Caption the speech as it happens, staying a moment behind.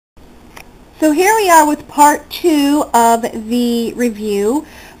So here we are with part 2 of the review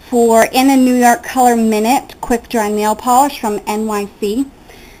for In a New York Color Minute Quick Dry Nail Polish from NYC.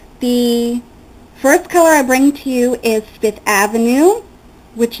 The first color I bring to you is Fifth Avenue,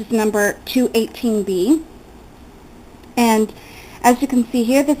 which is number 218B. And as you can see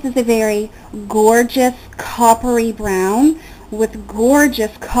here, this is a very gorgeous coppery brown with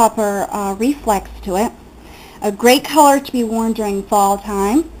gorgeous copper reflex to it. A great color to be worn during fall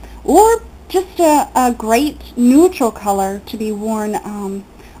time, or just a great neutral color to be worn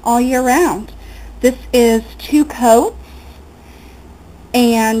all year round. This is 2 coats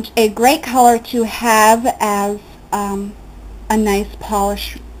and a great color to have as a nice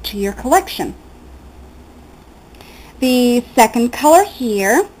polish to your collection. The second color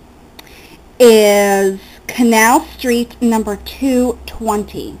here is Canal Street number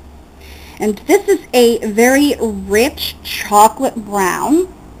 220. And this is a very rich chocolate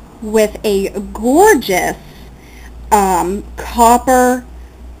brown with a gorgeous copper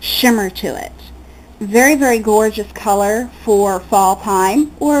shimmer to it. Very, very gorgeous color for fall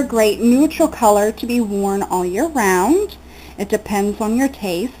time, or a great neutral color to be worn all year round. It depends on your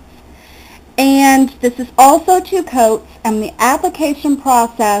taste. And this is also 2 coats, and the application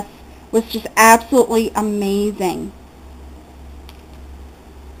process was just absolutely amazing.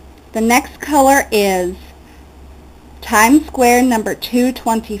 The next color is Times Square number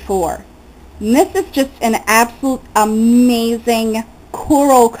 224. And this is just an absolute amazing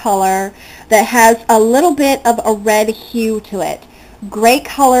coral color that has a little bit of a red hue to it. Great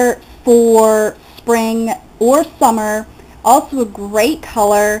color for spring or summer. Also a great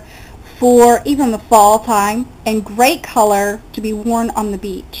color for even the fall time, and great color to be worn on the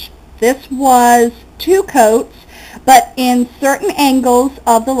beach. This was 2 coats, but in certain angles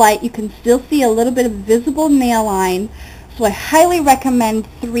of the light you can still see a little bit of visible nail line, so I highly recommend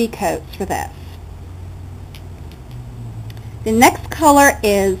 3 coats for this. The next color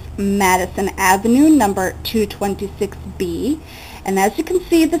is Madison Avenue number 226B, and as you can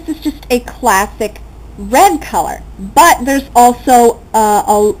see, this is just a classic red color, but there's also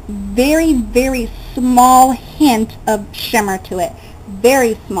a very, very small hint of shimmer to it.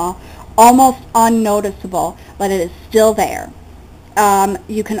 Very small, almost unnoticeable, but it is still there.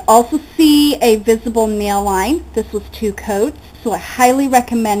 You can also see a visible nail line. This was 2 coats, so I highly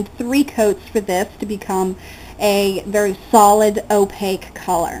recommend 3 coats for this to become a very solid opaque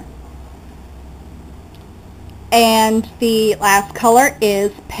color. And the last color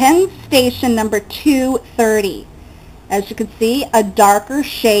is Penn Station number 230. As you can see, a darker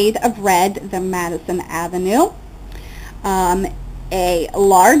shade of red than Madison Avenue. A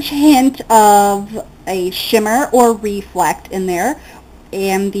large hint of a shimmer or reflect in there,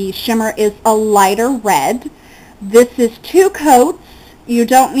 and the shimmer is a lighter red. This is 2 coats. You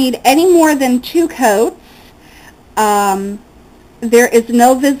don't need any more than 2 coats. There is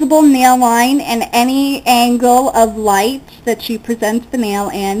no visible nail line in any angle of light that you present the nail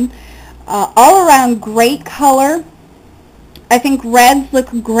in. All around great color. I think reds look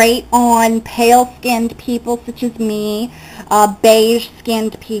great on pale-skinned people such as me,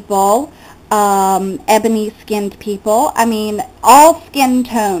 beige-skinned people, ebony-skinned people. I mean, all skin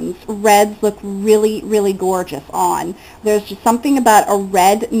tones, reds look really, really gorgeous on. There's just something about a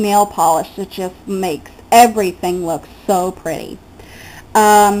red nail polish that just makes everything look so pretty.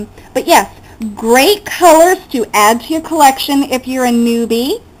 But yes, great colors to add to your collection if you're a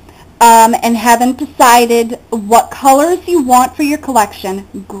newbie and haven't decided what colors you want for your collection.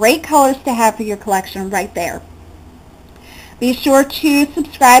 Great colors to have for your collection right there. Be sure to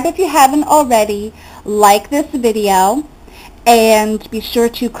subscribe if you haven't already, like this video, and be sure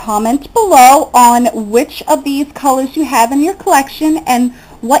to comment below on which of these colors you have in your collection and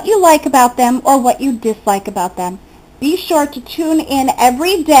what you like about them or what you dislike about them. Be sure to tune in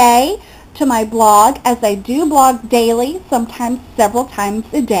every day to my blog, as I do blog daily, sometimes several times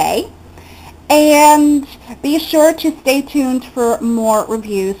a day. And be sure to stay tuned for more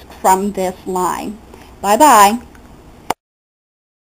reviews from this line. Bye-bye.